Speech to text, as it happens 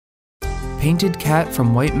Painted Cat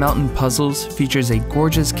from White Mountain Puzzles features a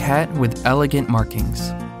gorgeous cat with elegant markings.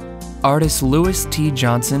 Artist Louis T.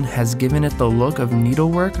 Johnson has given it the look of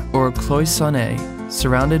needlework or cloisonné,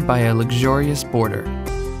 surrounded by a luxurious border.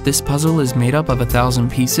 This puzzle is made up of 1,000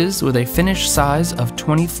 pieces with a finished size of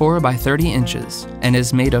 24 by 30 inches and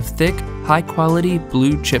is made of thick, high-quality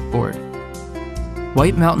blue chipboard.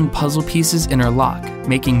 White Mountain puzzle pieces interlock,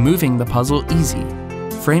 making moving the puzzle easy.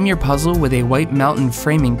 Frame your puzzle with a White Mountain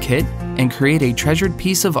framing kit and create a treasured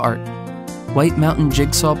piece of art. White Mountain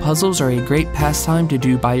jigsaw puzzles are a great pastime to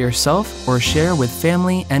do by yourself or share with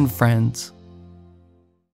family and friends.